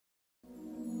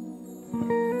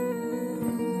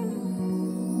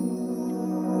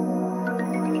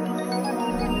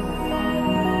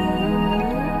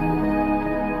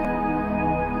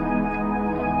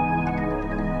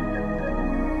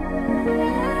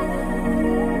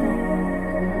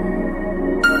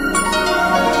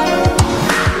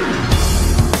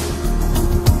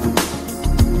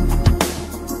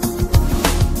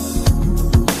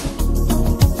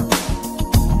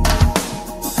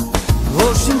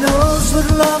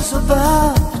what love's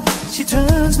about. She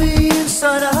turns me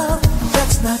inside out.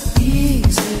 That's not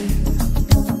easy.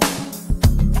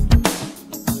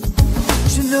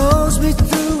 She knows me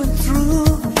through and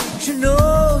through. She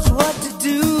knows what to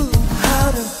do,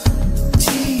 how to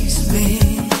tease me.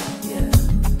 Yeah.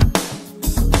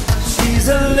 She's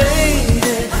a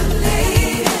lady.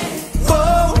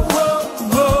 Whoa, whoa,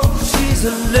 whoa. She's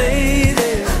a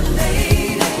lady.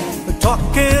 We're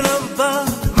talking about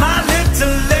my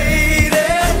little lady.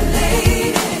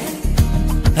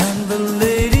 And the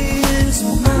lady is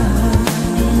mine.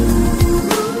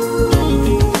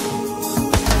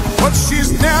 But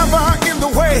she's never in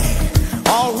the way.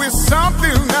 Always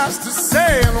something nice to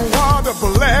say, and what a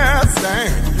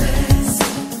blessing.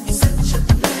 Such a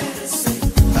blessing.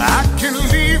 I can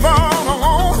leave her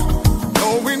alone,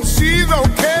 knowing she's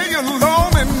okay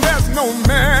alone, and there's no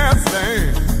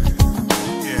messing.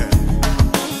 Yeah.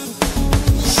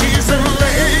 She's a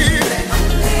lady.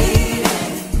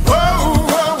 Whoa,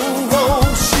 whoa, whoa,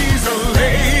 she's a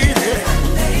lady.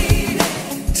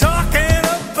 Talking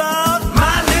about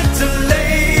my little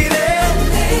lady.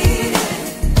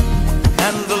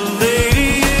 And the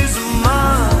lady is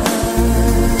mine.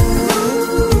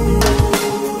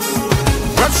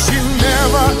 But she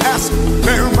never asks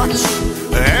very much,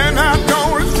 and I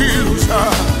don't refuse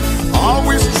her.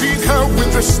 Always treat her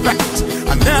with respect.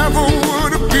 I never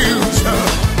would abuse her.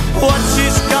 What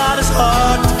she's got is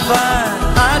hard to find.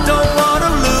 I don't want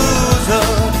to lose her.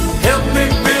 Help me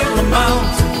build a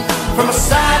mountain from a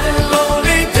sad and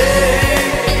lonely day.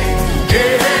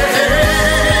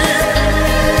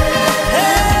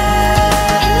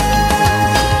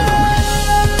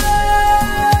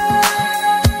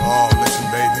 Oh, listen,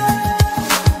 baby.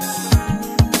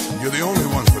 You're the only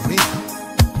one for me. I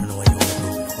don't know why you want to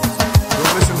move it closer.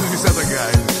 Don't listen to these other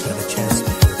guys. Have a chance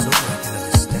before it's over. I can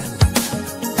understand.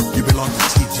 You belong to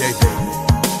TJ, baby.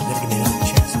 Never give me another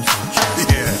chance. I'm just a chance.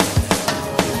 Yeah.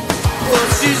 Well,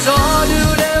 she's all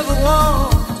you'd ever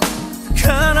want. The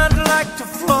kind I'd like to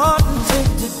flaunt and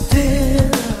take to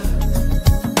dinner.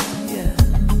 Yeah.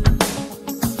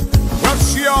 Well,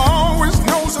 she always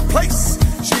knows a place.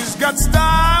 She's got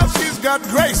style, she's got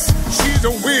grace. She's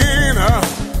a winner.